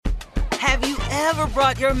Have you ever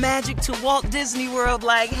brought your magic to Walt Disney World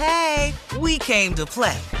like, hey, we came to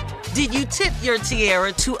play? Did you tip your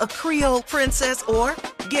tiara to a Creole princess or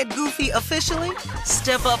get goofy officially?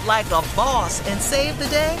 Step up like a boss and save the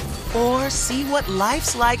day? Or see what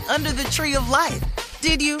life's like under the tree of life?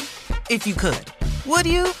 Did you? If you could. Would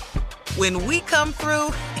you? When we come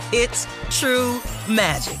through, it's true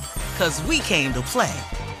magic. 'Cause we came to play.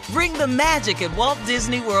 Bring the magic at Walt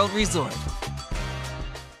Disney World Resort.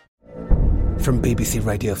 From BBC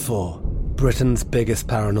Radio 4, Britain's biggest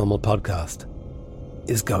paranormal podcast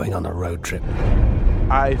is going on a road trip.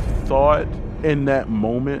 I thought in that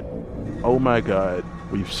moment, oh my God,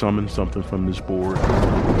 we've summoned something from this board.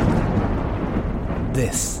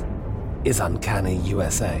 This is Uncanny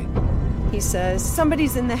USA. He says,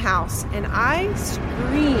 somebody's in the house, and I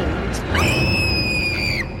screamed.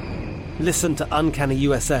 Listen to Uncanny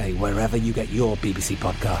USA wherever you get your BBC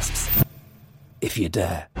podcasts, if you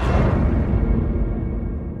dare.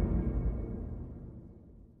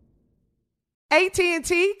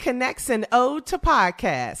 AT&T connects an ode to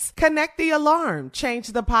podcasts. Connect the alarm. Change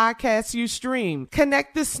the podcast you stream.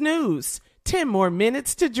 Connect the snooze. 10 more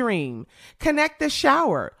minutes to dream. Connect the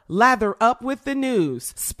shower. Lather up with the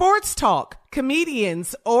news. Sports talk,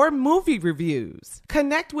 comedians, or movie reviews.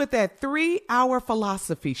 Connect with that 3-hour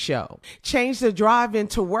philosophy show. Change the drive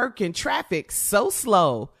into work in traffic so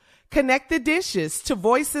slow. Connect the dishes to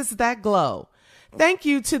voices that glow. Thank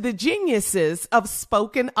you to the geniuses of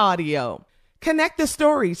spoken audio. Connect the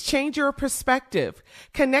stories, change your perspective.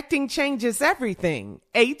 Connecting changes everything.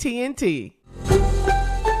 AT&T.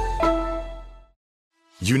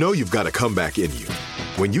 You know you've got a comeback in you.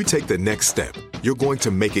 When you take the next step, you're going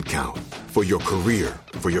to make it count. For your career,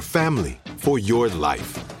 for your family, for your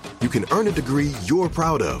life. You can earn a degree you're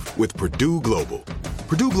proud of with Purdue Global.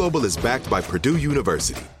 Purdue Global is backed by Purdue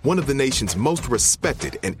University, one of the nation's most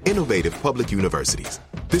respected and innovative public universities.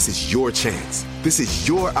 This is your chance. This is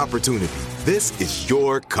your opportunity. This is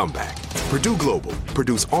your comeback. Purdue Global,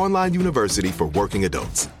 Purdue's online university for working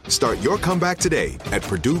adults. Start your comeback today at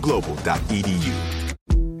purdueglobal.edu.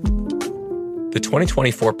 The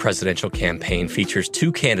 2024 presidential campaign features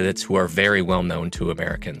two candidates who are very well known to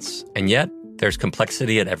Americans. And yet, there's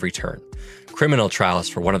complexity at every turn. Criminal trials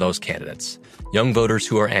for one of those candidates. Young voters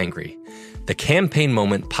who are angry. The Campaign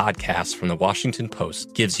Moment podcast from the Washington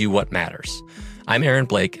Post gives you what matters. I'm Aaron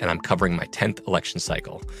Blake, and I'm covering my 10th election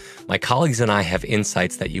cycle. My colleagues and I have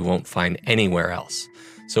insights that you won't find anywhere else.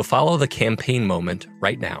 So follow The Campaign Moment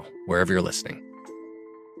right now, wherever you're listening.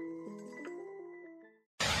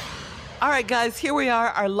 All right, guys, here we are,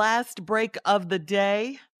 our last break of the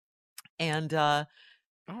day. And,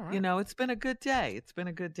 you know, it's been a good day. It's been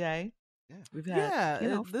a good day. Yeah. We've had,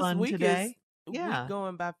 this fun week today. Week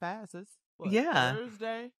going by fast. It's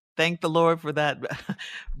Thursday. Thank the Lord for that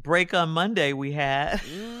break on Monday we had.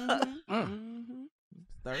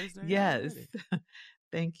 Thursday. Yes.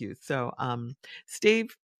 Thank you. So,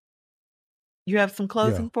 Steve, you have some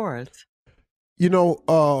closing for us. You know,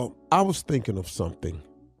 I was thinking of something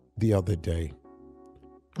the other day.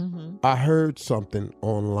 Mm-hmm. I heard something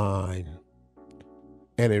online,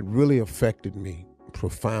 and it really affected me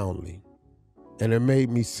profoundly. And it made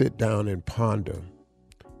me sit down and ponder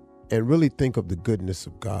and really think of the goodness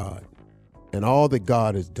of God and all that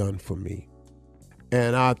God has done for me.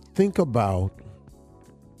 And I think about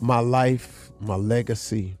my life, my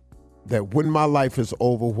legacy, that when my life is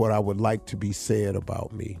over, what I would like to be said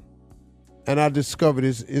about me. And I discovered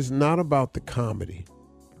it's not about the comedy.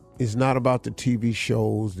 It's not about the TV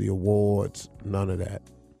shows, the awards, none of that.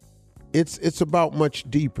 It's about much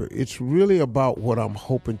deeper. It's really about what I'm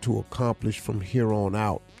hoping to accomplish from here on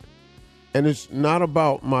out. And it's not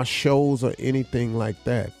about my shows or anything like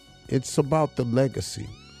that. It's about the legacy.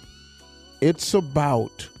 It's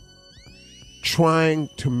about trying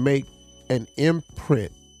to make an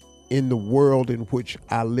imprint in the world in which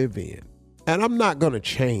I live in. And I'm not going to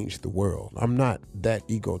change the world. I'm not that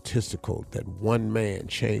egotistical that one man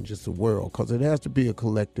changes the world, because it has to be a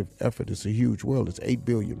collective effort. It's a huge world. It's 8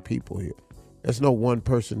 billion people here. There's no one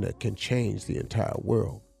person that can change the entire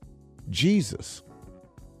world. Jesus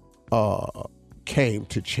came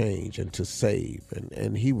to change and to save,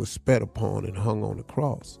 and he was spat upon and hung on the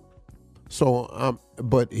cross. So,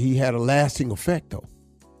 but he had a lasting effect, though.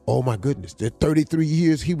 Oh, my goodness. The 33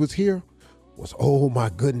 years he was here was, oh, my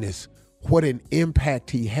goodness, what an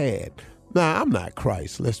impact he had. Now, I'm not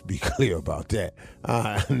Christ. Let's be clear about that.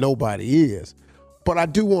 Nobody is. But I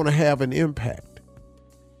do want to have an impact.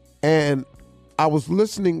 And I was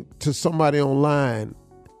listening to somebody online,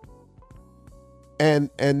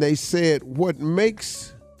 and they said what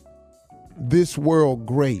makes this world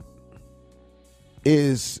great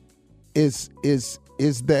is is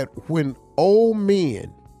that when old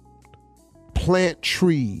men plant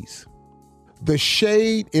trees, the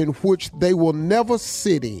shade in which they will never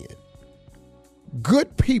sit in,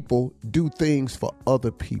 good people do things for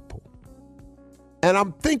other people. And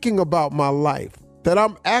I'm thinking about my life, that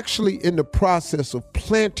I'm actually in the process of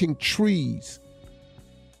planting trees,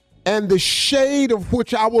 and the shade of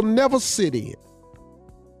which I will never sit in.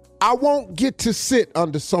 I won't get to sit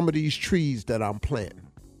under some of these trees that I'm planting.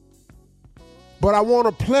 But I want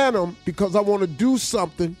to plant them because I want to do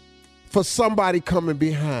something for somebody coming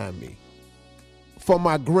behind me, for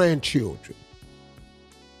my grandchildren,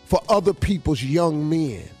 for other people's young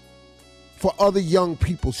men, for other young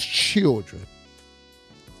people's children.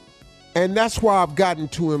 And that's where I've gotten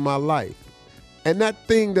to in my life. And that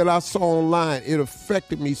thing that I saw online, it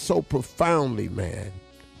affected me so profoundly, man.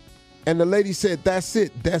 And the lady said, that's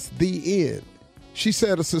it. That's the end. She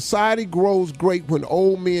said, a society grows great when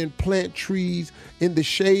old men plant trees in the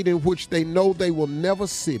shade in which they know they will never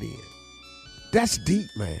sit in. That's deep,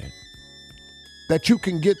 man. That you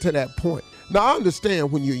can get to that point. Now, I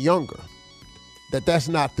understand when you're younger that that's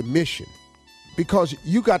not the mission, because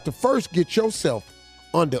you got to first get yourself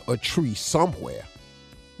under a tree somewhere.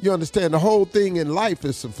 You understand, the whole thing in life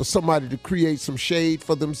is for somebody to create some shade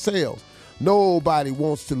for themselves. Nobody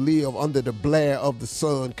wants to live under the glare of the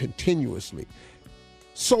sun continuously.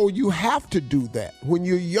 So you have to do that. When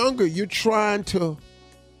you're younger, you're trying to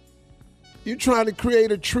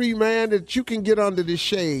create a tree, man, that you can get under the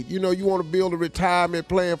shade. You know, you want to build a retirement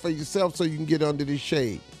plan for yourself so you can get under the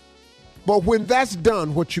shade. But when that's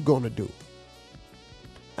done, what you going to do?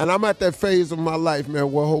 And I'm at that phase of my life,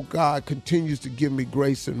 man, where God continues to give me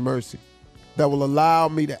grace and mercy that will allow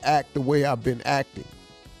me to act the way I've been acting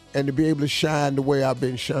and to be able to shine the way I've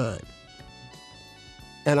been shining.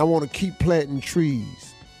 And I want to keep planting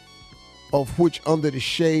trees of which under the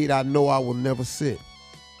shade I know I will never sit,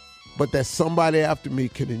 but that somebody after me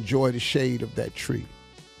can enjoy the shade of that tree.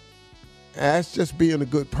 And that's just being a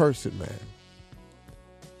good person, man.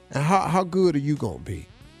 And how good are you going to be?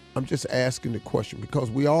 I'm just asking the question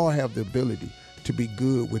because we all have the ability to be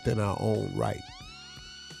good within our own right.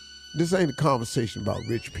 This ain't a conversation about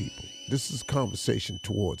rich people. This is a conversation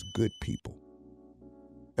towards good people.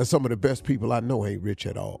 And some of the best people I know ain't rich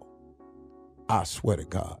at all. I swear to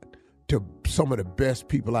God. To some of the best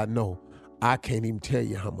people I know, I can't even tell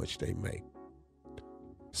you how much they make.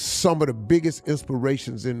 Some of the biggest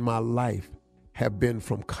inspirations in my life have been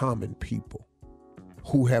from common people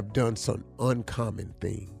who have done some uncommon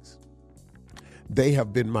things. They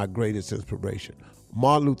have been my greatest inspiration.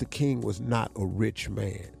 Martin Luther King was not a rich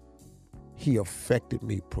man. He affected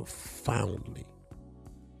me profoundly.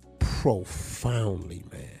 Profoundly,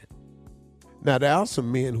 man. Now, there are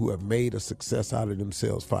some men who have made a success out of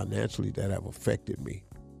themselves financially that have affected me.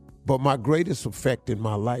 But my greatest effect in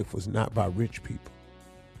my life was not by rich people.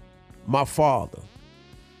 My father,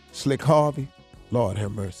 Slick Harvey, Lord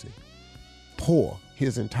have mercy, poor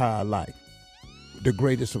his entire life, the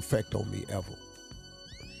greatest effect on me ever.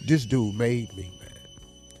 This dude made me, man.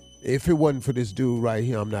 If it wasn't for this dude right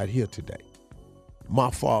here, I'm not here today. My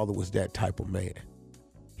father was that type of man.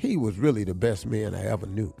 He was really the best man I ever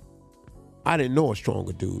knew. I didn't know a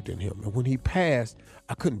stronger dude than him. And when he passed,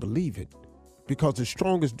 I couldn't believe it. Because the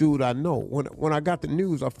strongest dude I know, when I got the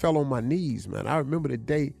news, I fell on my knees, man. I remember the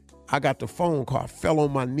day I got the phone call, I fell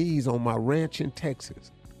on my knees on my ranch in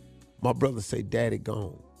Texas. My brother said, Daddy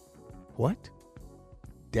gone. What?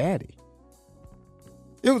 Daddy?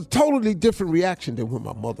 It was a totally different reaction than when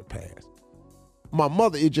my mother passed. My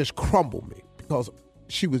mother, it just crumbled me because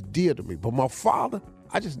she was dear to me. But my father,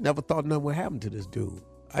 I just never thought nothing would happen to this dude.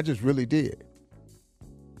 I just really did.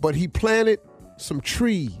 But he planted some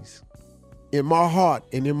trees in my heart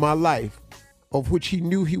and in my life of which he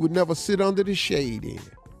knew he would never sit under the shade in.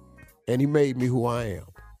 And he made me who I am.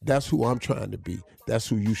 That's who I'm trying to be. That's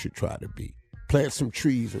who you should try to be. Plant some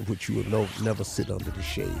trees in which you will never sit under the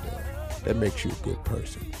shade of. That makes you a good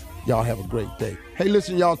person. Y'all have a great day. Hey,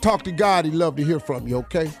 listen, y'all, talk to God. He'd love to hear from you,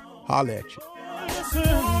 okay? Holla at you.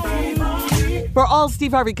 For all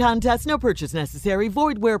Steve Harvey contests, no purchase necessary,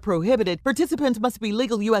 void where prohibited. Participants must be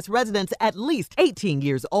legal U.S. residents at least 18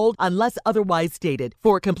 years old unless otherwise stated.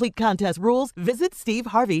 For complete contest rules, visit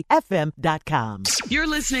SteveHarveyFM.com. You're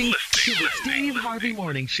listening to the Steve Harvey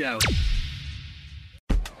Morning Show.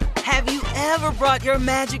 Have you ever brought your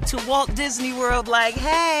magic to Walt Disney World like,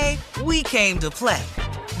 hey, we came to play?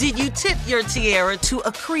 Did you tip your tiara to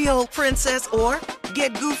a Creole princess or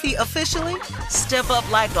get goofy officially? Step up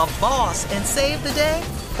like a boss and save the day?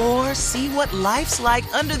 Or see what life's like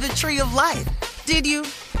under the tree of life? Did you?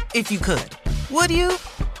 If you could. Would you?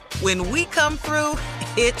 When we come through,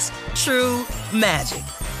 It's true magic,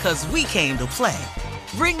 'cause we came to play.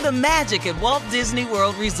 Bring the magic at Walt Disney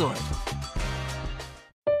World Resort.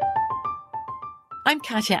 I'm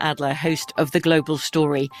Katya Adler, host of The Global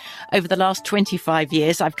Story. Over the last 25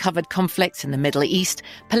 years, I've covered conflicts in the Middle East,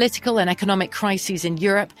 political and economic crises in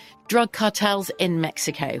Europe, drug cartels in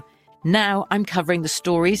Mexico. Now I'm covering the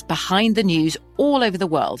stories behind the news all over the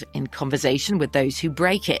world in conversation with those who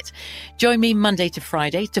break it. Join me Monday to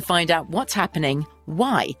Friday to find out what's happening,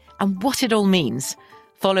 why, and what it all means.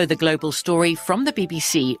 Follow The Global Story from the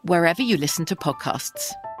BBC wherever you listen to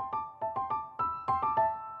podcasts.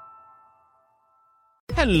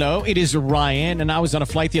 Hello, it is Ryan, and I was on a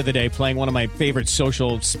flight the other day playing one of my favorite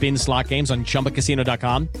social spin slot games on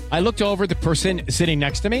ChumbaCasino.com. I looked over at the person sitting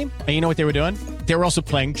next to me, and you know what they were doing? They were also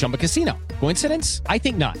playing Chumba Casino. Coincidence? I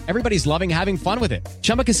think not. Everybody's loving having fun with it.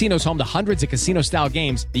 Chumba Casino is home to hundreds of casino-style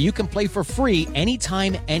games that you can play for free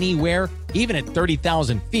anytime, anywhere, even at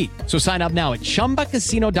 30,000 feet. So sign up now at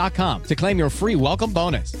ChumbaCasino.com to claim your free welcome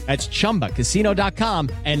bonus. That's ChumbaCasino.com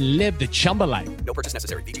and live the Chumba life. No purchase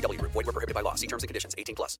necessary. VGW. Void where prohibited by law. See terms and conditions.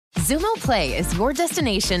 18+. Xumo Play is your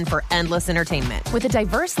destination for endless entertainment. With a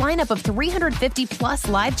diverse lineup of 350-plus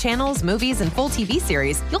live channels, movies, and full TV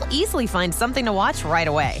series, you'll easily find something to watch right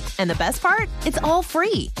away. And the best part? It's all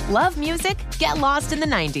free. Love music? Get lost in the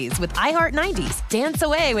 90s with iHeart 90s. Dance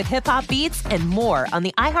away with hip-hop beats and more on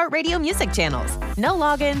the iHeartRadio music channels. No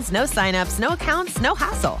logins, no signups, no accounts, no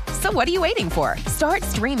hassle. So what are you waiting for? Start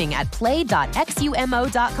streaming at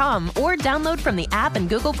play.xumo.com or download from the app and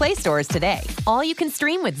Google Play stores today. All you can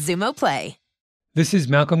stream with Xumo Play. This is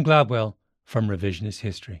Malcolm Gladwell from Revisionist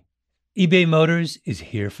History. eBay Motors is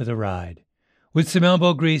here for the ride. With some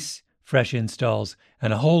elbow grease, fresh installs,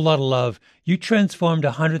 and a whole lot of love, you transformed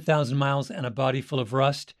 100,000 miles and a body full of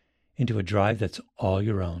rust into a drive that's all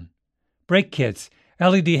your own. Brake kits,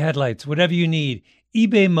 LED headlights, whatever you need,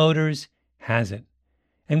 eBay Motors has it.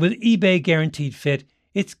 And with eBay Guaranteed Fit,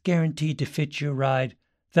 it's guaranteed to fit your ride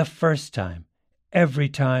the first time, every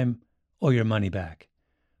time, or your money back.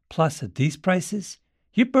 Plus, at these prices,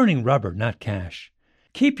 you're burning rubber, not cash.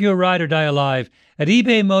 Keep your ride or die alive at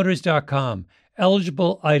ebaymotors.com.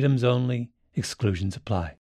 Eligible items only. Exclusions apply.